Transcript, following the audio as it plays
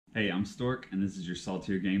Hey, I'm Stork, and this is your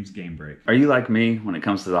Saltire Games Game Break. Are you like me when it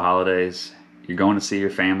comes to the holidays? You're going to see your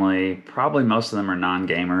family, probably most of them are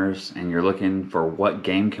non-gamers, and you're looking for what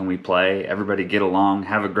game can we play? Everybody get along,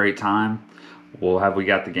 have a great time. Well, have we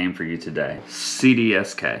got the game for you today?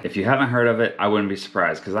 CDSK. If you haven't heard of it, I wouldn't be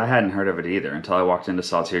surprised because I hadn't heard of it either until I walked into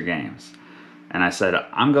Saltire Games. And I said,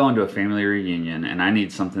 I'm going to a family reunion and I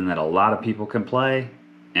need something that a lot of people can play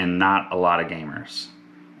and not a lot of gamers.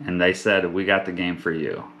 And they said, we got the game for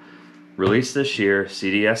you. Released this year,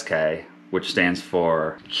 CDSK, which stands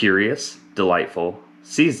for Curious, Delightful,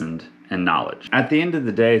 Seasoned, and Knowledge. At the end of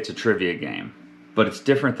the day, it's a trivia game, but it's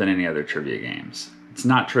different than any other trivia games. It's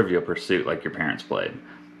not Trivial Pursuit like your parents played.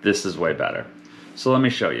 This is way better. So let me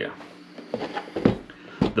show you.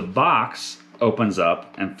 The box opens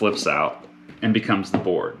up and flips out and becomes the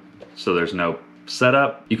board. So there's no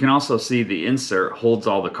setup. You can also see the insert holds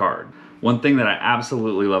all the card. One thing that I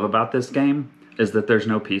absolutely love about this game is that there's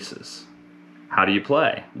no pieces. How do you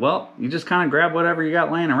play? Well, you just kind of grab whatever you got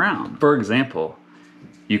laying around. For example,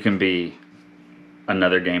 you can be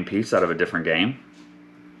another game piece out of a different game.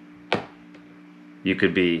 You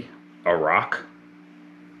could be a rock.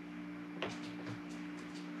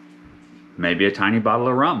 Maybe a tiny bottle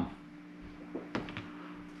of rum.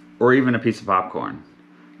 Or even a piece of popcorn.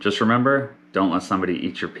 Just remember, don't let somebody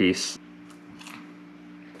eat your piece.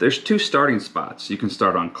 There's two starting spots. You can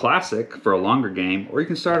start on Classic for a longer game, or you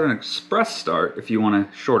can start on Express Start if you want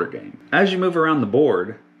a shorter game. As you move around the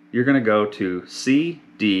board, you're going to go to C,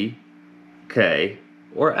 D, K,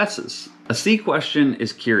 or S's. A C question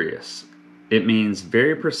is curious. It means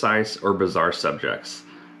very precise or bizarre subjects.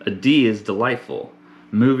 A D is delightful.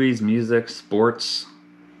 Movies, music, sports.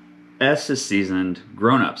 S is seasoned,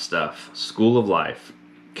 grown-up stuff, school of life.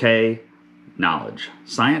 K, knowledge.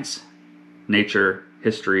 Science, nature,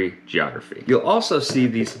 history, geography. You'll also see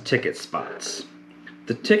these ticket spots.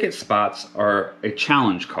 The ticket spots are a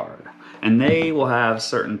challenge card, and they will have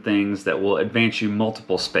certain things that will advance you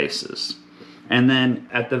multiple spaces. And then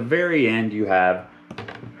at the very end, you have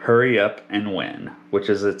Hurry Up and Win, which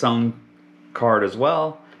is its own card as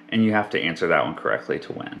well, and you have to answer that one correctly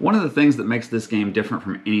to win. One of the things that makes this game different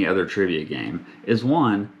from any other trivia game is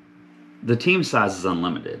one, the team size is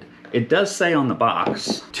unlimited. It does say on the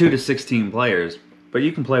box 2 to 16 players, but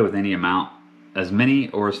you can play with any amount, as many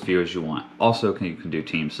or as few as you want. Also, you can do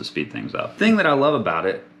teams to speed things up. The thing that I love about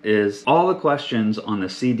it is all the questions on the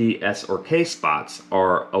C, D, S, or K spots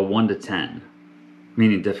are a 1 to 10,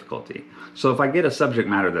 meaning difficulty. So if I get a subject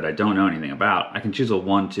matter that I don't know anything about, I can choose a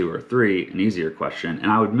 1, 2, or 3, an easier question, and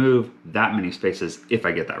I would move that many spaces if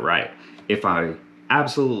I get that right. If I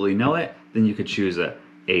absolutely know it, then you could choose a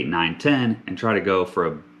 8, 9, 10, and try to go for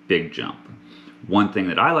a big jump. One thing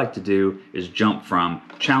that I like to do is jump from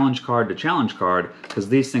challenge card to challenge card because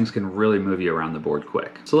these things can really move you around the board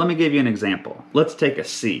quick. So let me give you an example. Let's take a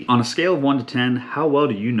C. On a scale of 1 to 10, how well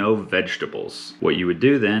do you know vegetables? What you would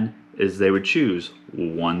do then is they would choose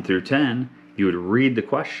 1 through 10. You would read the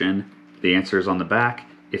question, the answer is on the back.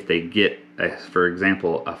 If they get, for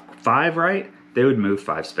example, a 5 right, they would move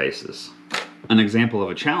 5 spaces. An example of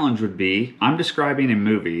a challenge would be, I'm describing a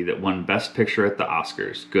movie that won Best Picture at the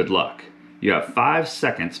Oscars. Good luck. You have 5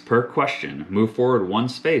 seconds per question. Move forward 1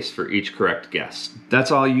 space for each correct guess. That's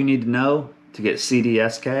all you need to know to get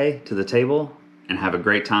CDSK to the table and have a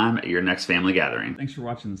great time at your next family gathering. Thanks for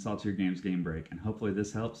watching the Saltire Games Game Break, and hopefully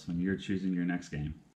this helps when you're choosing your next game.